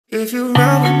If you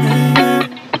ride with me,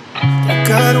 don't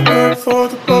gotta work for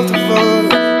the both of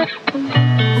us.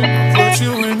 I'll put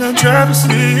you in the driver's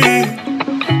seat.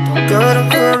 Don't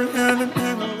gotta hurry in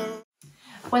love.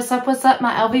 What's up,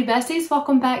 my LV besties?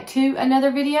 Welcome back to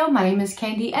another video. My name is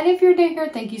Candy, and if you're new here,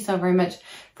 thank you so very much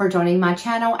for joining my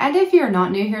channel. And if you're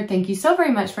not new here, thank you so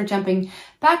very much for jumping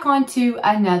back onto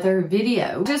another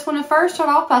video. Just want to first start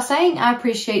off by saying I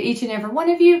appreciate each and every one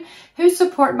of you who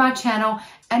support my channel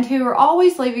and who are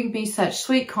always leaving me such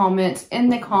sweet comments in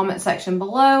the comment section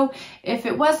below. If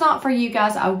it was not for you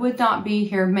guys, I would not be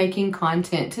here making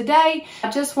content today.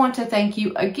 I just want to thank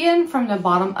you again from the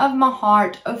bottom of my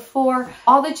heart for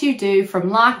all that you do, from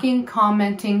liking,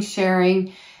 commenting,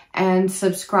 sharing, and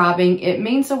subscribing. It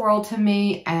means the world to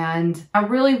me, and I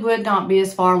really would not be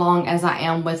as far along as I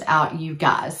am without you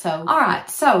guys. So, all right,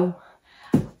 so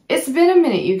it's been a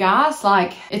minute, you guys.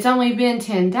 Like, it's only been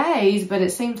 10 days, but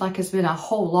it seems like it's been a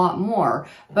whole lot more.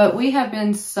 But we have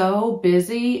been so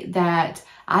busy that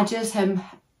I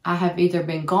have either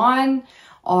been gone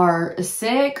or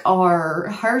sick or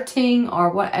hurting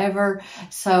or whatever.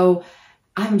 So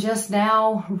I'm just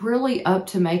now really up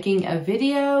to making a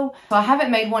video. So I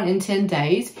haven't made one in 10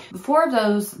 days. 4 of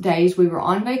those days we were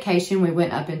on vacation. We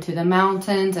went up into the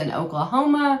mountains in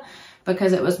Oklahoma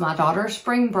because it was my daughter's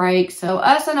spring break. So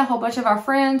us and a whole bunch of our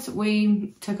friends,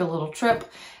 we took a little trip.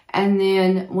 And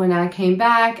then when I came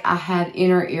back, I had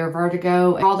inner ear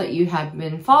vertigo. All that you have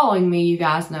been following me, you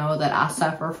guys know that I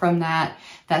suffer from that.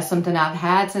 That's something I've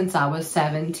had since I was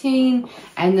 17.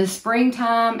 And the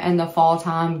springtime and the fall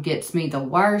time gets me the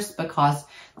worst because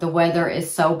the weather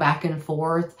is so back and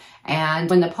forth. And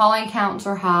when the pollen counts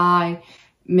are high,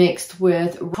 mixed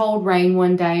with cold rain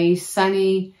one day,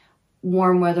 sunny,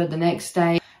 warm weather the next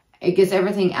day, it gets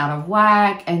everything out of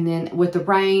whack. And then with the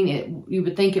rain, you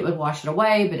would think it would wash it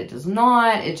away, but it does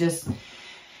not. It just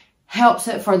helps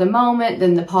it for the moment.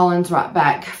 Then the pollen's right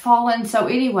back falling. So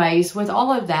anyways, with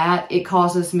all of that, it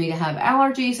causes me to have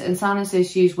allergies and sinus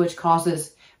issues, which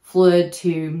causes fluid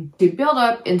to build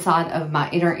up inside of my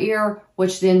inner ear,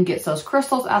 which then gets those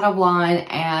crystals out of line,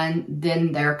 and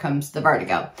then there comes the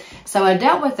vertigo. So I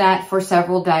dealt with that for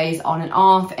several days on and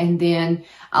off, and then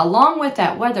along with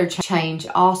that weather change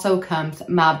also comes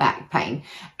my back pain.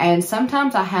 And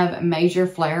sometimes I have major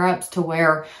flare-ups to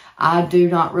where I do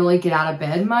not really get out of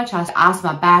bed much. I ice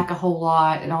my back a whole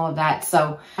lot and all of that.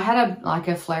 So I had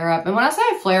a flare-up. And when I say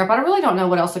a flare-up, I really don't know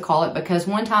what else to call it, because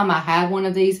one time I had one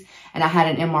of these and I had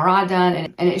an MRI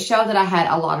done, and it showed that I had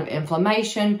a lot of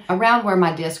inflammation around where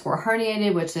my discs were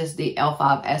herniated, which is the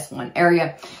L5-S1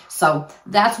 area. So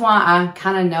that's why I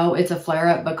kind of know it's a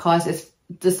flare-up, because it's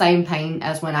the same pain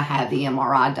as when I had the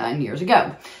MRI done years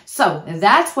ago. So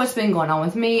that's what's been going on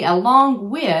with me, along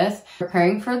with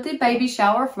preparing for the baby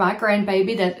shower for my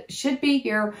grandbaby that should be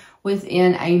here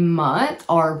within a month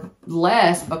or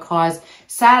less, because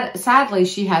sadly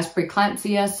she has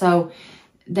preeclampsia, so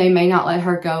they may not let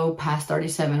her go past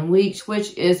 37 weeks,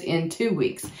 which is in 2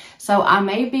 weeks. So I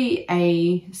may be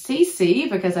a CC,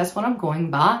 because that's what I'm going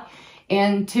by,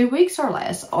 in 2 weeks or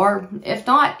less, or if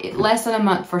not, less than a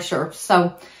month for sure.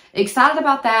 So excited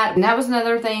about that. And that was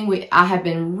another thing. I have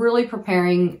been really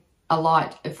preparing a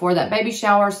lot for that baby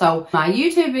shower. So my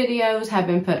YouTube videos have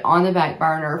been put on the back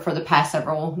burner for the past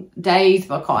several days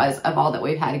because of all that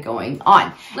we've had going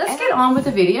on. Let's get on with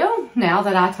the video now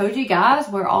that I told you guys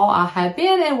where all I have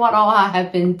been and what all I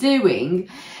have been doing.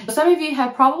 Some of you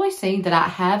have probably seen that I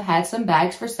have had some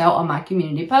bags for sale on my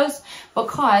community post,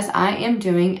 because I am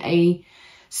doing a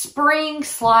spring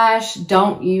 /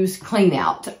 don't use clean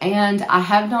out. And I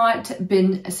have not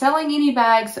been selling any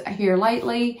bags here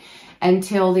lately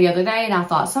until the other day, and I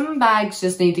thought some bags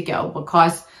just need to go,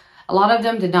 because a lot of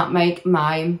them did not make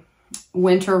my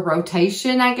winter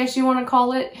rotation, I guess you want to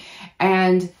call it.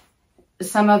 And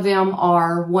some of them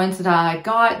are ones that I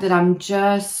got that I'm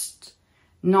just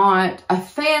not a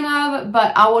fan of,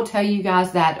 but I will tell you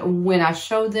guys that when I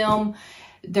show them,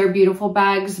 they're beautiful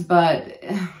bags. But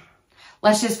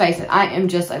let's just face it, I am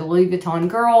just a Louis Vuitton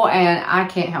girl, and I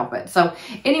can't help it. So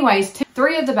anyways,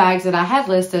 3 of the bags that I had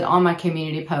listed on my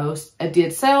community post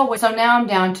did sell. So now I'm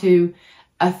down to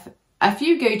a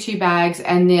few Gucci bags,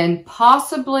 and then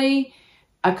possibly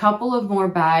a couple of more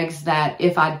bags that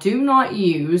if I do not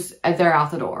use, they're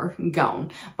out the door,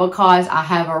 gone. Because I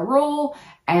have a rule,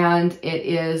 and it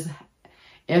is,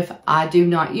 if I do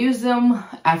not use them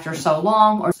after so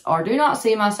long, or do not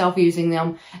see myself using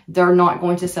them, they're not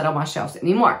going to sit on my shelves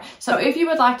anymore. So if you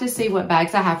would like to see what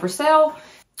bags I have for sale,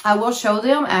 I will show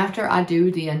them after I do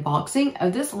the unboxing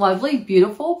of this lovely,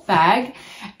 beautiful bag.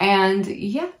 And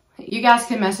yeah, you guys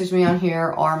can message me on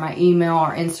here or my email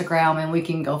or Instagram, and we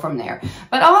can go from there.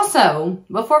 But also,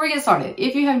 before we get started,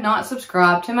 if you have not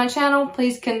subscribed to my channel,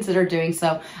 please consider doing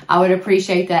so. I would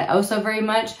appreciate that oh so very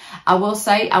much. I will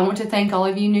say I want to thank all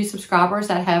of you new subscribers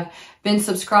that have been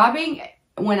subscribing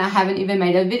when I haven't even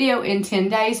made a video in 10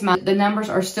 days. The numbers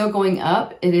are still going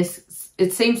up.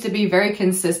 It seems to be very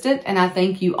consistent, and I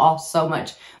thank you all so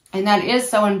much. And that is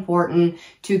so important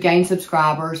to gain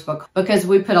subscribers because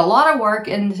we put a lot of work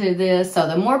into this. So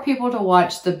the more people to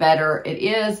watch, the better it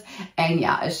is. And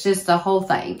yeah, it's just the whole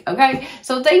thing. Okay,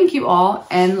 so thank you all.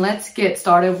 And let's get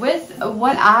started with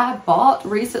what I bought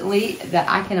recently that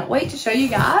I cannot wait to show you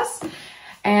guys.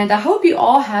 And I hope you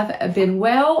all have been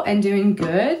well and doing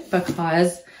good,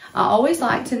 because I always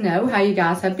like to know how you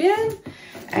guys have been.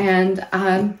 And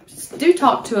I do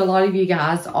talk to a lot of you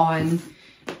guys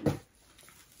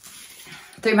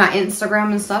through my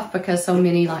Instagram and stuff, because so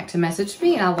many like to message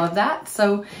me, and I love that.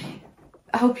 So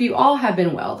I hope you all have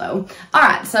been well though. All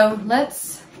right, so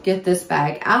let's get this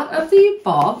bag out of the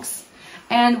box.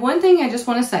 And one thing I just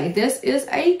want to say, this is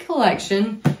a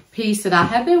collection piece that I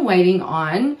have been waiting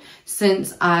on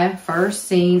since I first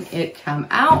seen it come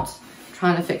out. I'm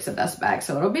trying to fix a dust bag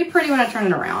so it'll be pretty when I turn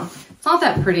it around. It's not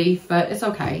that pretty, but it's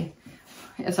okay.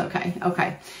 It's okay.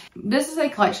 Okay. This is a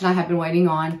collection I have been waiting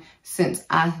on since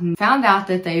I found out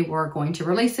that they were going to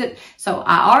release it. So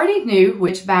I already knew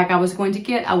which bag I was going to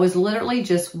get. I was literally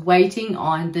just waiting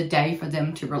on the day for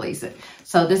them to release it.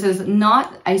 So this is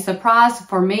not a surprise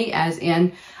for me, as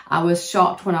in I was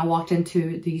shocked when I walked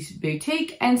into this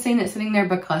boutique and seen it sitting there,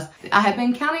 because I have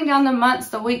been counting down the months,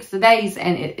 the weeks, the days,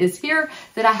 and it is here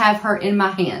that I have her in my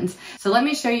hands. So let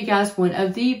me show you guys one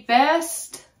of the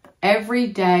best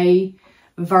everyday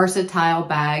versatile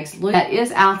bags that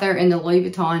is out there in the Louis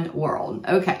Vuitton world.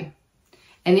 Okay,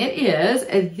 and it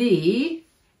is the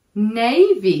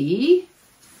navy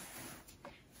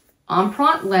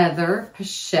empreinte leather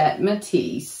pochette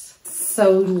Matisse.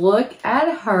 So look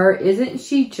at her. Isn't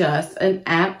she just an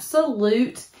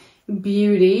absolute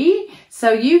beauty?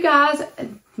 So you guys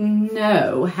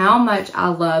know how much I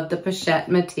love the pochette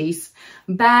Matisse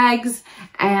bags,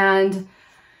 and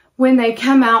when they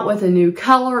come out with a new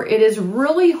color, it is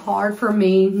really hard for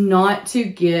me not to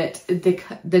get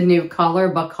the new color,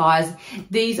 because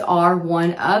these are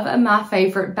one of my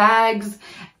favorite bags,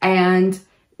 and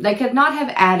they could not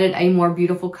have added a more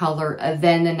beautiful color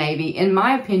than the navy, in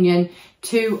my opinion,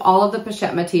 to all of the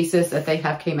pochette Matisses that they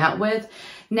have came out with.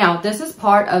 Now, this is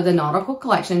part of the Nautical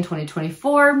collection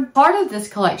 2024. Part of this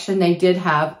collection, they did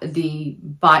have the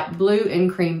blue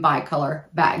and cream bicolor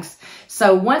bags.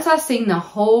 So once I seen the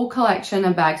whole collection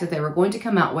of bags that they were going to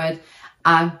come out with,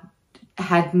 I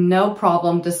had no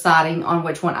problem deciding on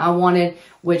which one I wanted,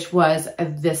 which was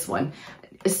this one.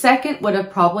 Second would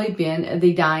have probably been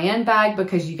the Diane bag,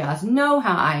 because you guys know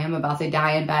how I am about the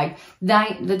Diane bag.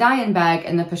 The Diane bag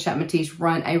and the pochette Matisse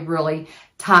run a really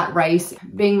tight race,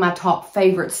 being my top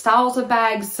favorite styles of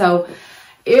bags. So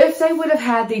if they would have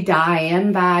had the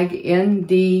Diane bag in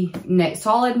the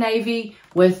solid navy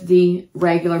with the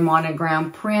regular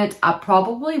monogram print, I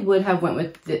probably would have went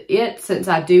with it, since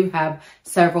I do have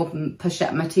several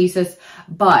pochette Matisses,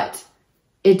 but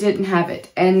it didn't have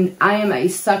it. And I am a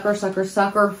sucker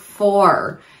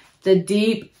for the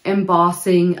deep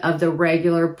embossing of the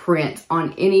regular print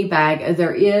on any bag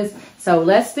there is. So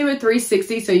let's do a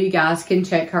 360 so you guys can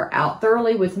check her out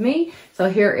thoroughly with me. So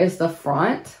here is the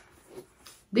front,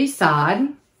 the side,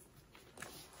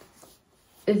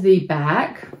 the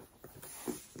back,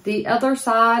 the other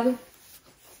side,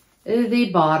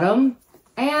 the bottom,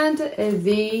 and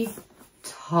the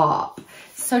top.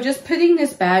 So just putting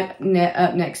this bag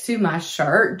up next to my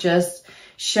shirt just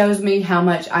shows me how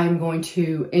much I'm going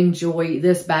to enjoy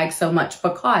this bag so much,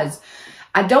 because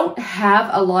I don't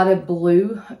have a lot of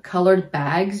blue colored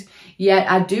bags,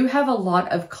 yet I do have a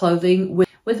lot of clothing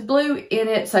with blue in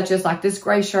it, such as like this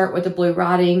gray shirt with the blue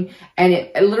writing, and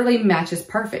it literally matches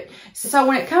perfect. So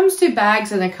when it comes to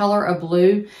bags in the color of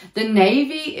blue, the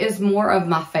navy is more of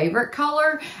my favorite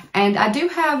color, and I do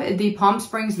have the Palm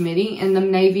Springs Mini in the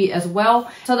navy as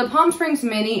well. So the Palm Springs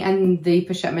Mini and the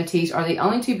Pochette Matisse are the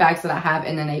only two bags that I have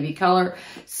in the navy color.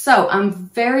 So I'm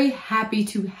very happy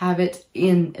to have it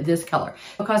in this color,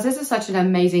 because this is such an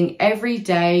amazing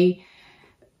everyday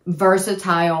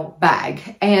versatile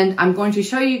bag, and I'm going to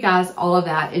show you guys all of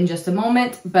that in just a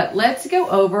moment. But let's go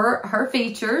over her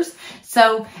features.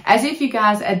 So as if you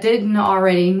guys didn't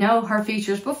already know her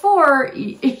features before,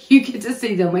 you get to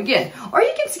see them again, or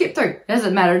you can skip through.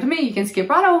 Doesn't matter to me. You can skip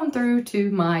right on through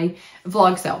to my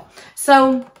vlog sale.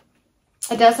 So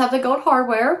it does have the gold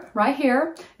hardware right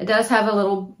here. It does have a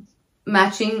little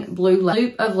matching blue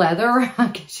loop of leather, I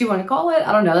guess you want to call it.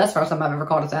 I don't know. That's the first time I've ever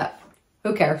called it that.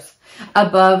 Who cares?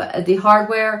 Above the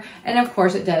hardware. And of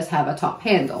course it does have a top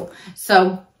handle.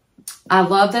 So I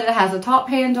love that it has a top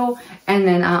handle. And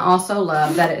then I also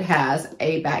love that it has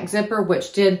a back zipper,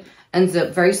 which did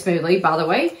unzip very smoothly, by the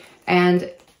way.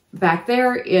 And back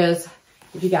there is,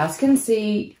 if you guys can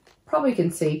see, probably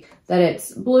can see that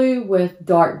it's blue with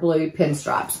dark blue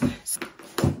pinstripes.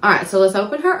 All right, so let's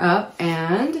open her up,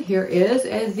 and here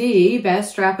is the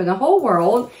best strap in the whole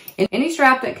world. And any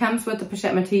strap that comes with the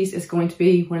Pochette Métis is going to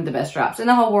be one of the best straps in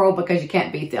the whole world because you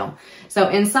can't beat them. So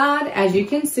inside, as you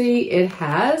can see, it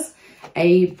has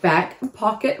a back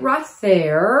pocket right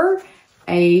there,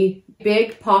 a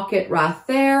big pocket right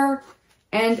there,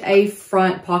 and a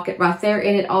front pocket right there.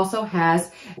 And it also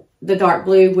has the dark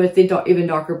blue with the even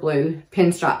darker blue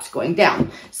pinstripes going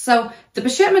down. So the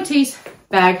Pochette Métis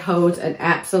bag holds an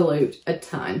absolute a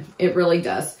ton. It really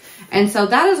does. And so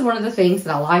that is one of the things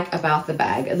that I like about the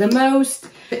bag the most.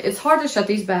 It's hard to shut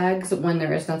these bags when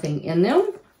there is nothing in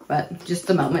them, but just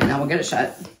a moment and I will get it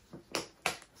shut.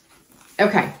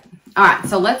 Okay. All right.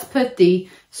 So let's put the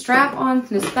strap on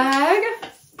this bag.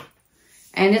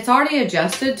 And it's already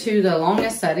adjusted to the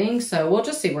longest setting. So we'll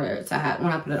just see where it's at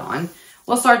when I put it on.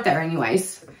 We'll start there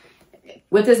anyways.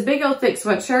 With this big old thick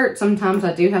sweatshirt, sometimes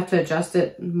I do have to adjust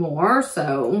it more,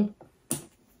 so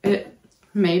it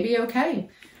may be okay.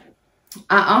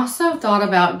 I also thought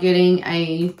about getting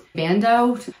a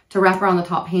bandeau to wrap around the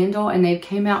top handle, and they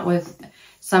came out with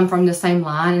some from the same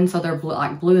line, and so they're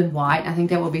like blue and white. I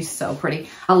think that would be so pretty.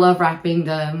 I love wrapping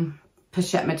the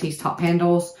Pochette Métis top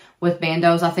handles with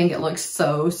bandeaus. I think it looks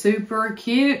so super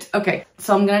cute. Okay,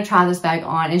 so I'm gonna try this bag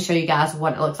on and show you guys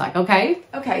what it looks like, okay?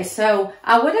 Okay, so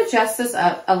I would adjust this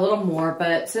up a little more,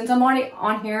 but since I'm already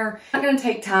on here, I'm not gonna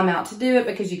take time out to do it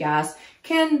because you guys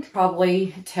can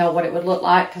probably tell what it would look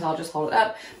like because I'll just hold it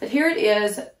up. But here it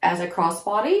is as a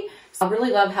crossbody. So I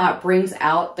really love how it brings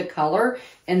out the color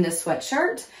in this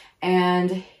sweatshirt.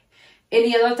 And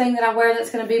any other thing that I wear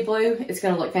that's gonna be blue, it's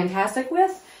gonna look fantastic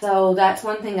with. So that's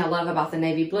one thing I love about the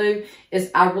navy blue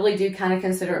is I really do kind of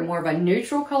consider it more of a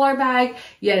neutral color bag,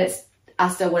 yet I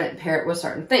still wouldn't pair it with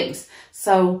certain things.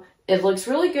 So it looks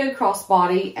really good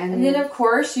crossbody. And then of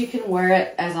course you can wear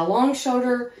it as a long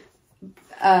shoulder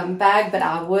bag, but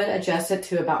I would adjust it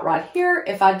to about right here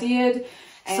if I did.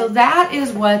 And so that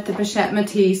is what the Pochette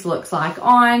Métis looks like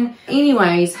on.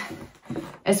 Anyways,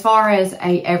 as far as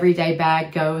a everyday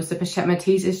bag goes, the Pochette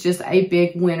Métis is just a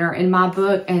big winner in my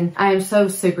book. And I am so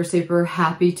super, super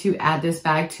happy to add this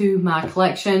bag to my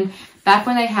collection. Back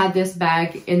when they had this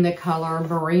bag in the color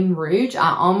Marine Rouge,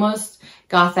 I almost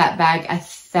got that bag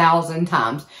 1,000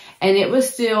 times. And it's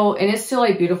still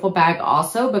a beautiful bag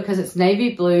also because it's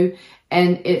navy blue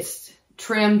and it's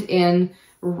trimmed in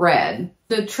red.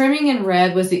 The trimming in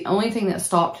red was the only thing that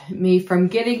stopped me from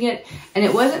getting it. And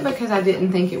it wasn't because I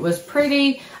didn't think it was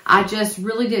pretty. I just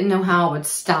really didn't know how I would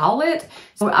style it.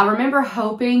 So I remember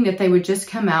hoping that they would just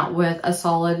come out with a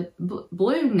solid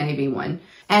blue navy one.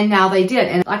 And now they did.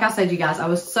 And like I said, you guys, I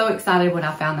was so excited when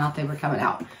I found out they were coming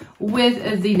out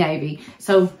with the navy.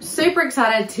 So super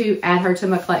excited to add her to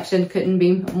my collection. Couldn't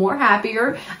be more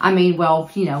happier. I mean,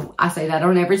 well, you know, I say that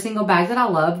on every single bag that I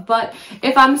love. But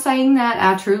if I'm saying that,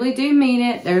 I truly do mean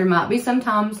it. There might be some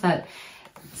times that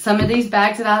some of these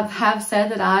bags that I have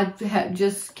said that I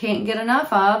just can't get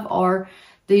enough of are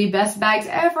the best bags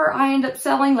ever I end up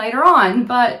selling later on.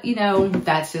 But, you know,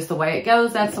 that's just the way it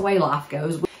goes. That's the way life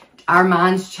goes. Our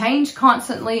minds change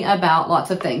constantly about lots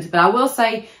of things. But I will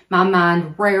say my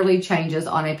mind rarely changes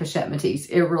on a Pochette Métis.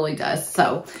 It really does.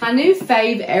 So my new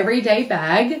fave everyday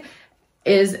bag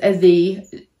is the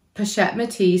Pochette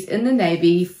Métis in the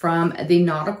navy from the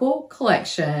Nautical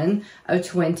collection of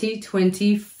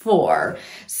 2024.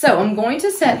 So I'm going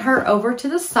to set her over to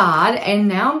the side, and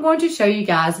now I'm going to show you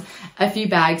guys a few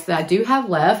bags that I do have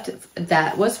left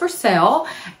that was for sale.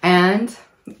 And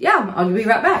yeah, I'll be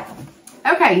right back.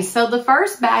 Okay, so the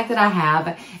first bag that I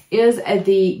have is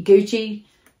the Gucci,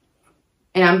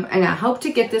 and I hope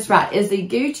to get this right, is the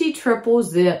Gucci Triple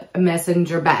Zip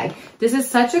Messenger bag. This is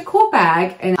such a cool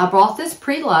bag, and I brought this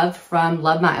pre-loved from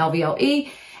Love My LVLE,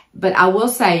 but I will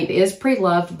say it is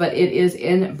pre-loved, but it is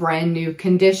in brand new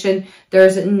condition.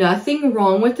 There's nothing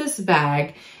wrong with this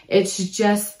bag. It's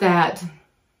just that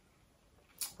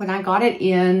when I got it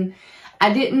in,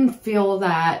 I didn't feel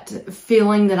that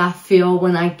feeling that I feel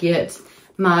when I get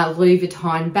my Louis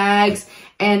Vuitton bags.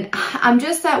 And I'm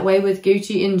just that way with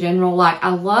Gucci in general. Like, I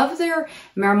love their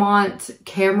Marmont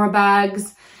camera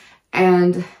bags,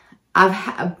 and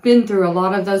I've been through a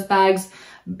lot of those bags,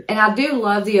 and I do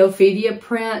love the Ophidia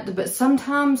print, but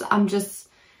sometimes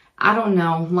I don't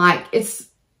know, like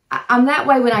I'm that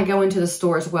way when I go into the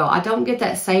store as well. I don't get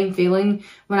that same feeling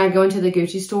when I go into the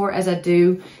Gucci store as I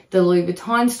do the Louis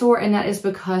Vuitton store. And that is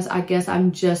because I guess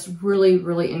I'm just really,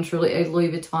 really and truly a Louis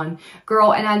Vuitton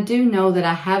girl. And I do know that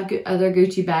I have other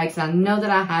Gucci bags. And I know that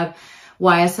I have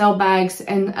YSL bags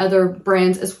and other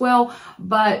brands as well.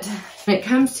 But when it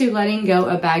comes to letting go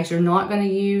of bags you're not going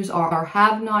to use or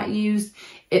have not used,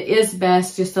 it is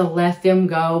best just to let them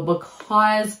go,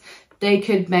 because they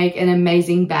could make an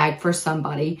amazing bag for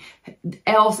somebody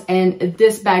else. And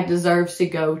this bag deserves to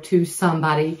go to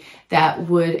somebody that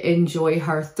would enjoy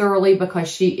her thoroughly, because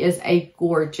she is a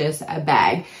gorgeous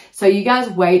bag. So you guys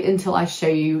wait until I show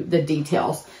you the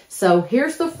details. So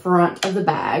here's the front of the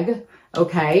bag,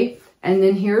 okay? And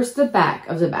then here's the back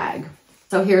of the bag.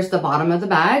 So here's the bottom of the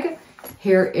bag.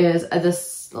 Here is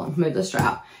this, I'll move the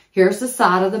strap. Here's the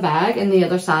side of the bag, and the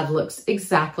other side looks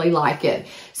exactly like it.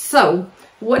 So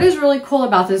what is really cool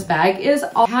about this bag is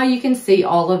how you can see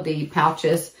all of the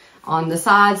pouches on the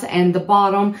sides and the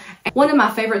bottom. One of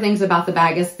my favorite things about the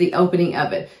bag is the opening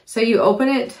of it. So you open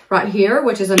it right here,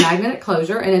 which is a magnetic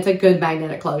closure, and it's a good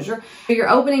magnetic closure. You're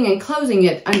opening and closing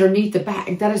it underneath the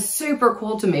bag. That is super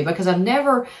cool to me, because I've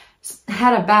never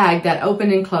had a bag that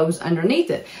opened and closed underneath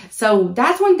it. So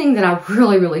that's one thing that I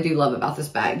really, really do love about this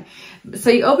bag. So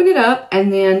you open it up,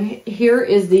 and then here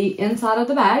is the inside of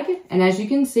the bag. And as you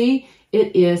can see,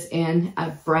 it is in a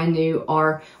brand new,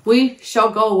 or we shall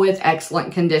go with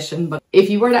excellent condition. But if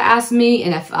you were to ask me,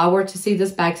 and if I were to see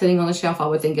this bag sitting on the shelf, I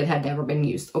would think it had never been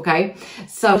used, okay?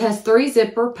 So it has 3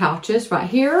 zipper pouches right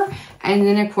here. And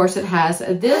then of course it has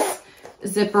this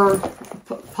zipper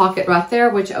pocket right there,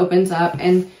 which opens up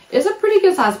and is a pretty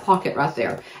good sized pocket right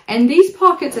there. And these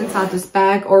pockets inside this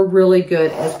bag are really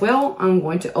good as well. I'm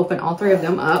going to open all 3 of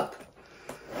them up.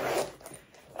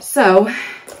 So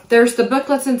there's the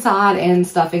booklets inside and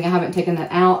stuffing. I haven't taken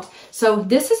that out. So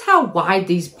this is how wide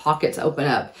these pockets open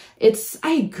up. It's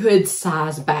a good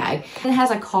size bag. It has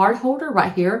a card holder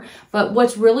right here. But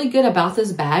what's really good about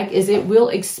this bag is it will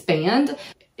expand.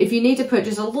 If you need to put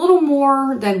just a little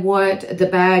more than what the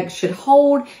bag should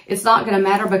hold, it's not going to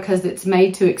matter, because it's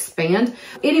made to expand.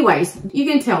 Anyways, you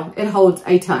can tell it holds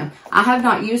a ton. I have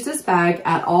not used this bag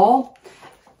at all.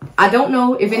 I don't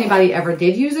know if anybody ever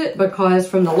did use it, because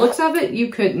from the looks of it, you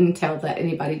couldn't tell that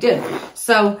anybody did.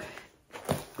 So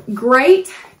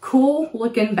great, cool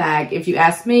looking bag. If you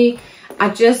ask me, I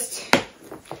just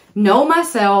know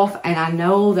myself, and I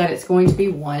know that it's going to be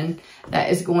one that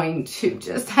is going to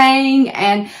just hang.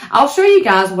 And I'll show you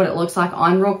guys what it looks like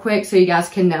on real quick, so you guys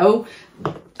can know,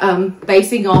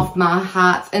 basing off my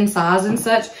height and size and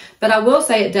such. But I will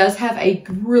say it does have a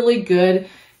really good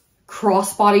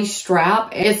crossbody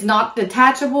strap. It's not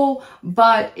detachable,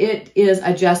 but it is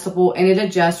adjustable, and it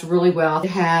adjusts really well. It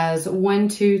has 1,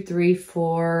 2, 3,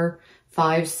 4,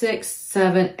 5, 6,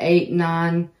 7, 8,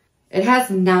 9. It has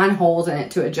 9 holes in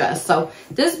it to adjust. So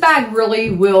this bag really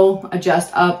will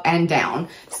adjust up and down.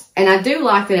 And I do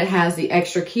like that it has the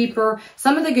extra keeper.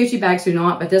 Some of the Gucci bags do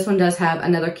not, but this one does have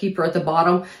another keeper at the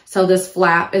bottom. So this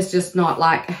flap is just not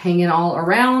like hanging all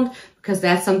around, because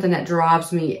that's something that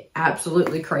drives me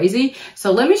absolutely crazy.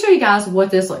 So let me show you guys what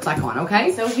this looks like on,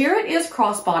 okay? So here it is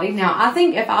crossbody. Now, I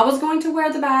think if I was going to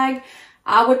wear the bag,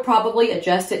 I would probably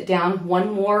adjust it down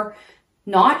 1 more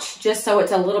notch, just so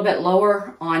it's a little bit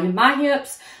lower on my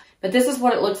hips. But this is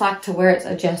what it looks like to where it's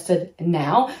adjusted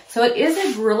now. So it is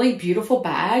a really beautiful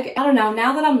bag. I don't know,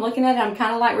 now that I'm looking at it, I'm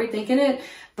kind of like rethinking it,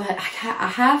 but I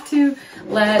have to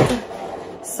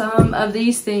let some of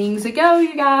these things go,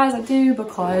 you guys. I do,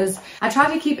 because I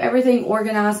try to keep everything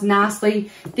organized nicely.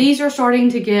 These are starting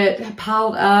to get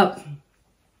piled up,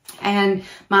 and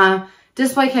my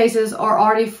display cases are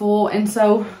already full, and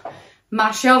so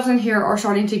my shelves in here are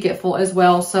starting to get full as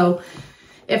well. So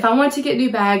if I want to get new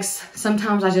bags,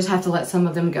 sometimes I just have to let some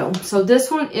of them go. So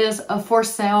this one is for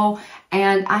sale,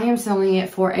 and I am selling it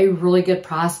for a really good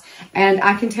price. And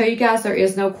I can tell you guys, there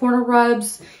is no corner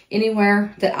rubs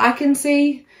anywhere that I can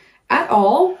see at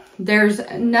all. There's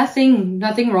nothing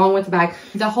wrong with the bag.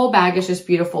 The whole bag is just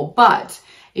beautiful. But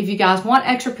if you guys want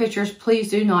extra pictures, please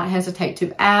do not hesitate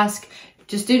to ask.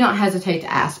 Just do not hesitate to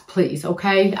ask, please,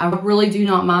 okay? I really do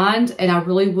not mind, and I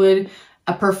really would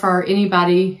prefer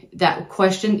anybody that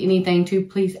questioned anything to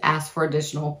please ask for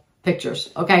additional pictures,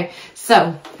 okay?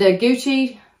 So, the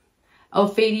Gucci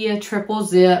Ophidia triple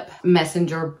zip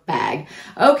messenger bag.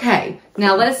 Okay,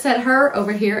 now let's set her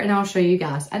over here, and I'll show you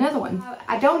guys another one.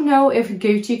 I don't know if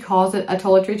Gucci calls it a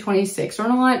toiletry 26 or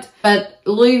not, but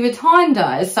Louis Vuitton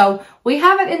does. So, we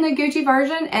have it in the Gucci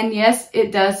version, and yes,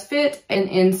 it does fit an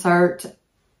insert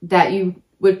that you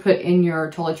would put in your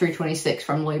toiletry 26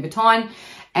 from Louis Vuitton.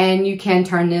 And you can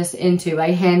turn this into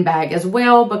a handbag as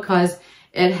well because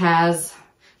it has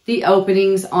the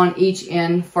openings on each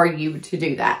end for you to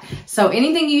do that. So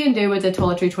anything you can do with the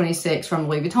Toiletry 26 from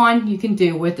Louis Vuitton, you can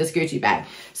do with this Gucci bag.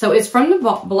 So it's from the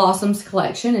Blossoms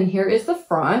collection, and here is the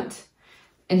front,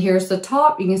 and here's the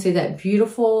top. You can see that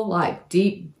beautiful, like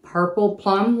deep purple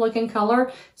plum looking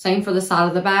color. Same for the side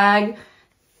of the bag.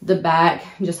 The back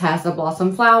just has the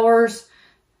blossom flowers.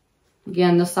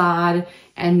 Again, the side,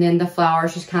 and then the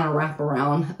flowers just kind of wrap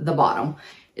around the bottom.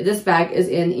 This bag is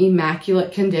in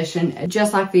immaculate condition,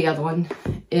 just like the other one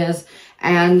is.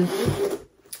 And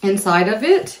inside of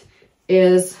it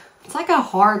is, it's like a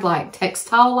hard, like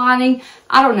textile lining.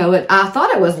 I don't know it. I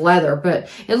thought it was leather, but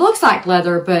it looks like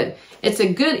leather, but it's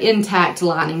a good intact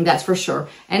lining, that's for sure.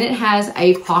 And it has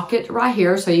a pocket right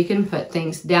here, so you can put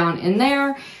things down in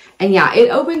there. And yeah, it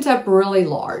opens up really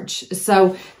large.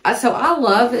 So I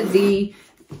love the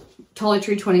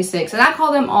Toiletry 26, and I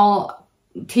call them all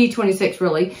T26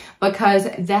 really, because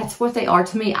that's what they are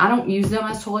to me. I don't use them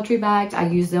as toiletry bags. I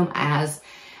use them as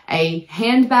a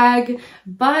handbag,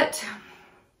 but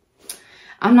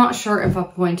I'm not sure if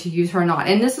I'm going to use her or not.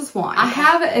 And this is why. I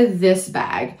have this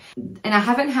bag, and I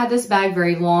haven't had this bag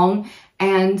very long,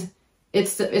 and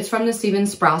it's from the Stephen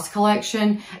Sprouse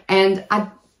collection, and I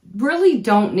really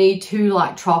don't need two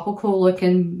like tropical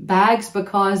looking bags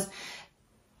because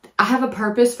I have a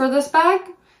purpose for this bag.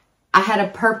 I had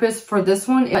a purpose for this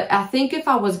one, but I think if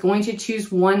I was going to choose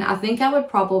one, I think I would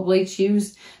probably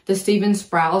choose the Stephen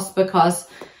Sprouse because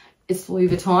it's Louis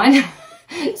Vuitton.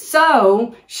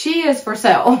 So she is for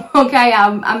sale. Okay,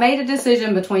 I made a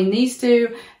decision between these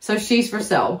two, so she's for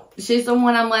sale. She's the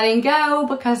one I'm letting go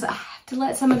because I have to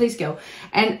let some of these go.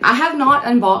 And I have not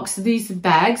unboxed these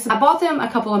bags. I bought them a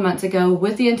couple of months ago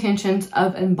with the intentions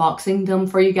of unboxing them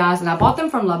for you guys, and I bought them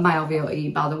from Love My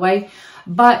LVOE, by the way.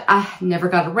 But I never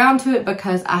got around to it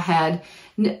because I had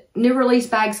new release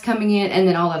bags coming in, and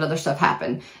then all that other stuff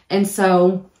happened. And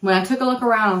so when I took a look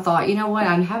around, I thought, you know what?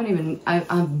 I haven't even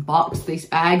unboxed these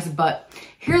bags, but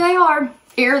here they are.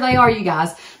 Here they are, you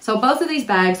guys. So both of these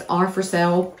bags are for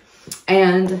sale,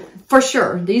 and for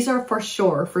sure, these are for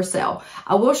sure for sale.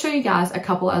 I will show you guys a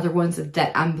couple other ones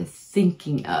that I'm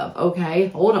thinking of. Okay,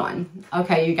 hold on.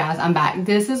 Okay, you guys, I'm back.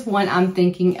 This is one I'm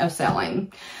thinking of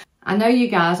selling. I know you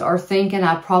guys are thinking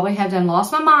I probably have done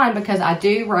lost my mind because I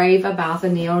do rave about the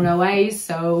NEONOEs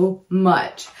so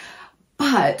much.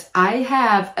 But I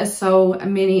have so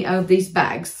many of these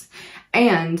bags,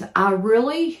 and I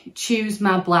really choose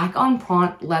my black on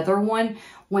print leather one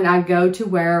when I go to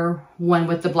wear one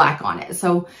with the black on it.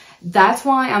 So that's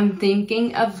why I'm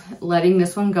thinking of letting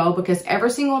this one go, because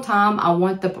every single time I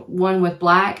want the one with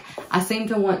black, I seem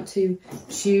to want to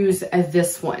choose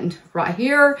this one right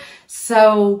here.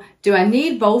 So do I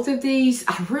need both of these?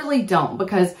 I really don't,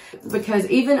 because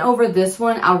even over this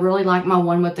one, I really like my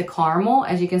one with the caramel,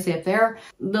 as you can see up there,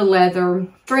 the leather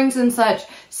strings and such.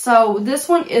 So this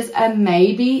one is a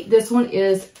maybe. This one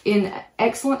is in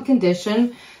excellent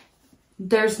condition.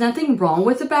 There's nothing wrong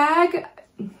with the bag.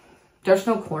 There's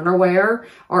no corner wear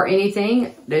or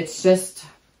anything. It's just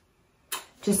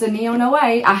a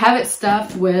NEONOE. I have it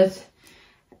stuffed with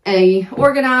a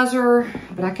organizer,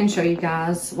 but I can show you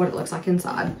guys what it looks like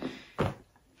inside.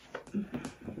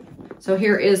 So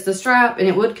here is the strap, and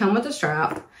it would come with a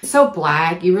strap. It's so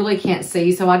black, you really can't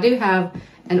see. So I do have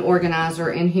an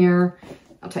organizer in here.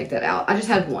 I'll take that out. I just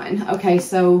had one. Okay,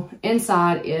 so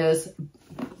inside is,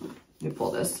 let me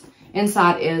pull this.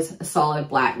 Inside is a solid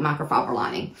black microfiber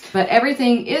lining. But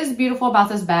everything is beautiful about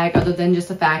this bag, other than just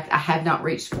the fact I have not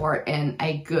reached for it in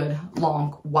a good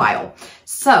long while.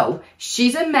 So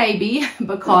she's a maybe,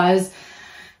 because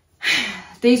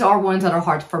these are ones that are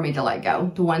hard for me to let go.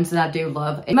 The ones that I do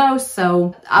love most.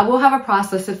 So I will have a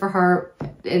price listed for her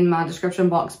in my description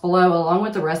box below, along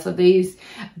with the rest of these.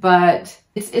 But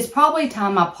it's probably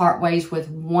time I part ways with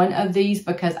one of these,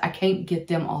 because I can't get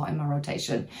them all in my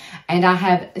rotation. And I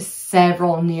have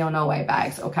several NEONOE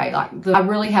bags. Okay, like I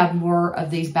really have more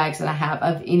of these bags than I have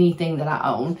of anything that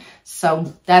I own.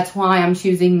 So that's why I'm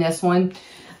choosing this one.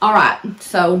 All right,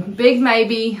 so big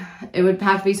maybe. It would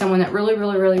have to be someone that really,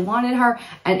 really, really wanted her.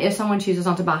 And if someone chooses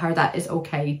not to buy her, that is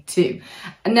okay too.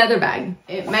 Another bag.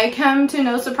 It may come to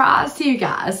no surprise to you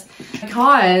guys,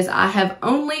 because I have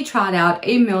only tried out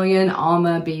a million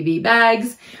ALMA BB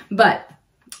bags, but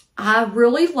I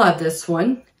really love this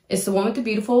one. It's the one with the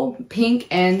beautiful pink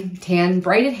and tan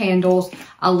braided handles.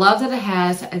 I love that it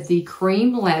has the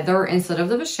cream leather instead of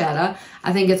the vachetta.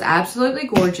 I think it's absolutely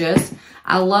gorgeous.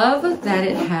 I love that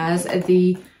it has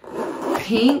the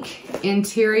pink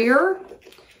interior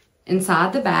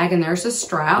inside the bag, and there's a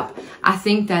strap. I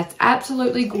think that's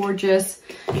absolutely gorgeous.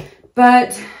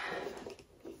 But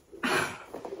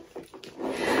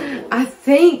I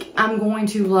think I'm going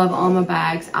to love ALMA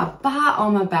bags. I buy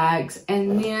ALMA bags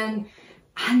and then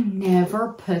I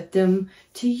never put them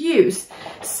to use.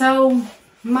 So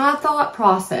my thought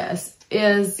process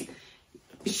is,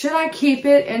 should I keep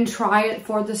it and try it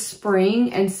for the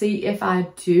spring and see if I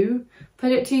do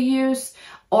put it to use?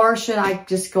 Or should I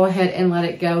just go ahead and let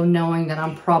it go knowing that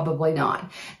I'm probably not?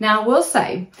 Now, I will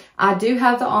say, I do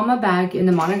have the ALMA bag in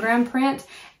the monogram print.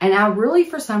 And I really,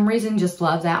 for some reason, just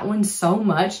love that one so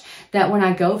much that when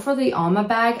I go for the ALMA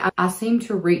bag, I seem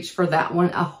to reach for that one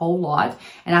a whole lot.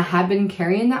 And I have been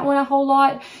carrying that one a whole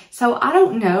lot. So I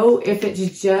don't know if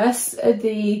it's just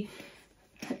that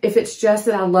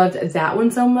I loved that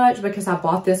one so much because I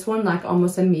bought this one like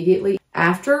almost immediately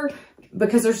after,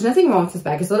 because there's nothing wrong with this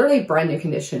bag. It's literally brand new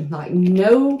condition, like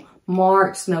no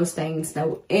marks, no stains,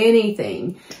 no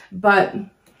anything. But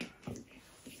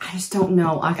I just don't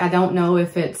know. Like, I don't know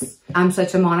if I'm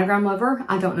such a monogram lover.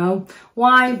 I don't know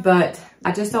why, but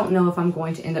I just don't know if I'm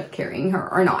going to end up carrying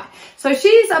her or not. So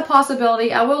she's a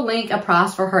possibility. I will link a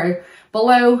price for her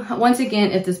below. Once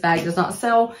again, if this bag does not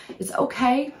sell, it's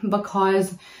okay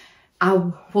because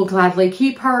I will gladly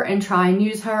keep her and try and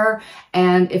use her.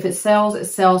 And if it sells, it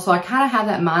sells. So I kind of have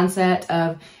that mindset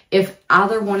of, if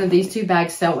either one of these two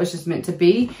bags sell, it's just meant to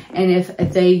be. And if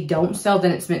they don't sell,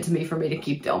 then it's meant to be for me to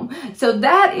keep them. So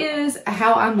that is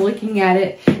how I'm looking at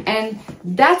it. And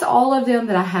that's all of them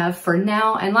that I have for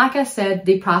now. And like I said,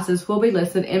 the prices will be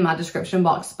listed in my description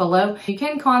box below. You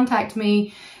can contact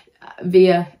me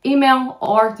via email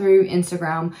or through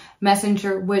Instagram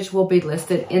Messenger, which will be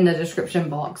listed in the description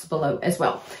box below as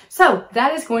well. So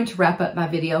that is going to wrap up my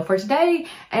video for today.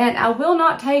 And I will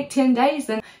not take 10 days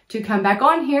then to come back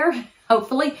on here,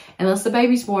 hopefully, unless the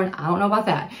baby's born. I don't know about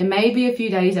that. It may be a few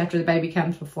days after the baby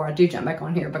comes before I do jump back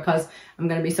on here because I'm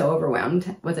going to be so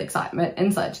overwhelmed with excitement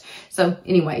and such. So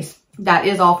anyways, that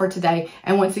is all for today.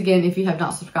 And once again, if you have not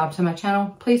subscribed to my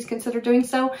channel, please consider doing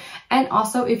so. And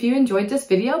also, if you enjoyed this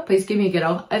video, please give me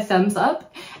a thumbs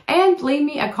up and leave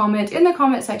me a comment in the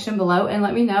comment section below and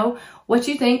let me know what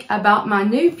you think about my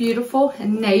new beautiful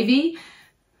navy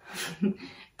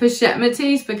pajama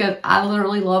tees, because I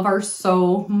literally love her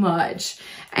so much.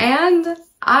 And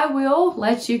I will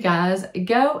let you guys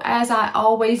go as I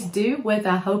always do with,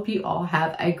 I hope you all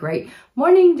have a great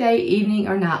morning, day, evening,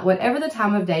 or night, whatever the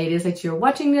time of day it is that you're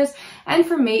watching this. And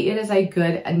for me, it is a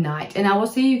good night. And I will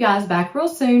see you guys back real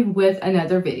soon with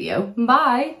another video.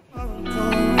 Bye. I'll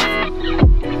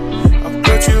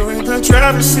put you in the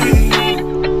driver's seat.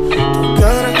 Don't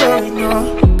gotta hurry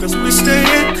now, 'cause we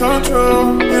stay in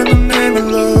control in the name of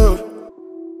love.